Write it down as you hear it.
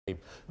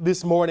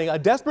This morning, a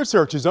desperate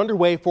search is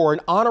underway for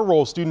an honor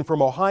roll student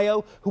from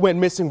Ohio who went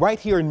missing right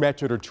here in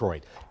Metro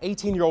Detroit.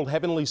 18-year-old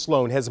Heavenly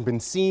Sloan hasn't been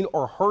seen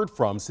or heard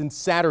from since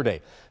Saturday.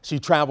 She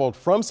traveled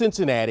from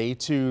Cincinnati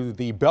to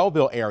the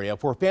Belleville area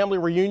for a family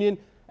reunion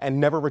and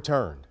never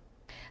returned.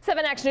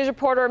 7 Action News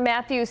reporter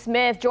Matthew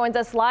Smith joins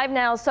us live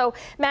now. So,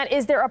 Matt,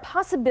 is there a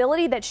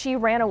possibility that she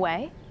ran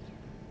away?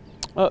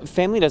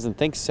 Family doesn't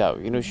think so.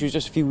 You know, she was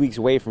just a few weeks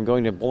away from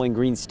going to Bowling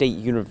Green State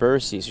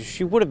University, so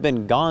she would have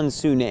been gone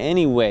soon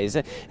anyways.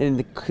 And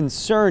the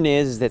concern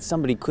is that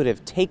somebody could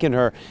have taken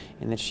her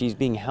and that she's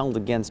being held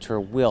against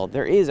her will.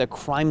 There is a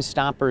Crime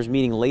Stoppers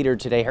meeting later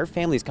today. Her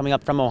family is coming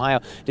up from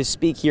Ohio to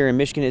speak here in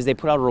Michigan as they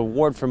put out a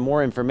reward for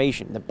more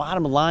information. The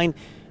bottom line,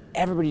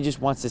 everybody just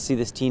wants to see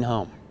this teen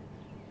home.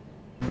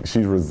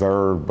 She's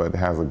reserved but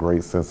has a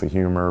great sense of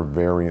humor,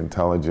 very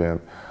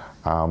intelligent.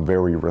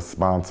 Very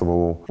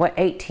responsible. What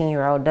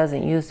 18-year-old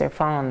doesn't use their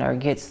phone or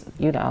gets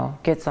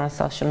on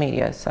social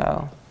media?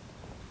 So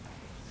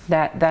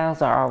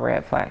those are all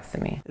red flags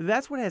to me.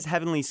 That's what has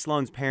Heavenly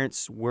Sloan's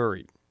parents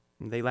worried.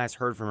 They last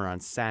heard from her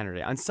on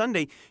Saturday. On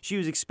Sunday, she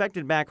was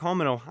expected back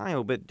home in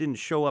Ohio but didn't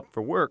show up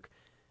for work.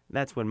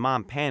 That's when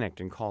Mom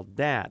panicked and called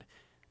Dad.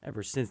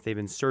 Ever since, they've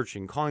been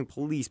searching, calling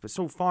police, but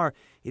so far,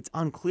 it's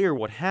unclear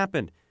what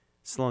happened.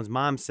 Sloan's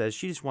mom says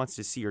she just wants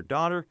to see her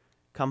daughter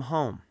come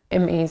home. It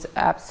means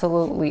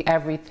absolutely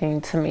everything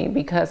to me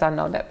because I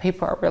know that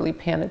people are really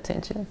paying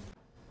attention.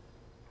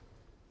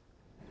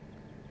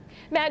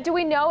 Matt, do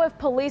we know if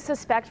police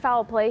suspect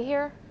foul play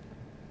here?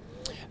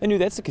 I knew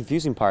that's the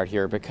confusing part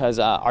here because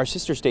our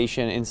sister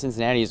station in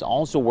Cincinnati is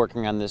also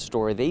working on this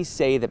story. They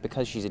say that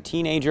because she's a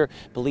teenager,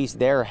 police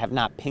there have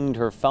not pinged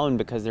her phone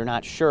because they're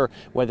not sure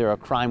whether a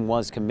crime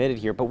was committed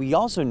here. But we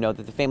also know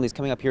that the family is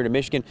coming up here to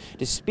Michigan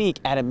to speak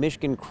at a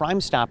Michigan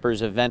Crime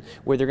Stoppers event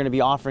where they're going to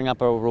be offering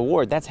up a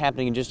reward. That's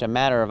happening in just a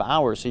matter of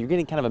hours. So you're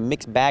getting kind of a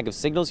mixed bag of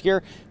signals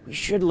here. We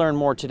should learn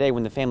more today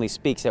when the family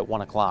speaks at 1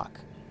 o'clock.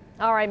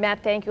 All right,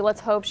 Matt, thank you. Let's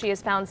hope she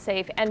is found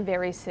safe and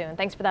very soon.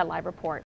 Thanks for that live report.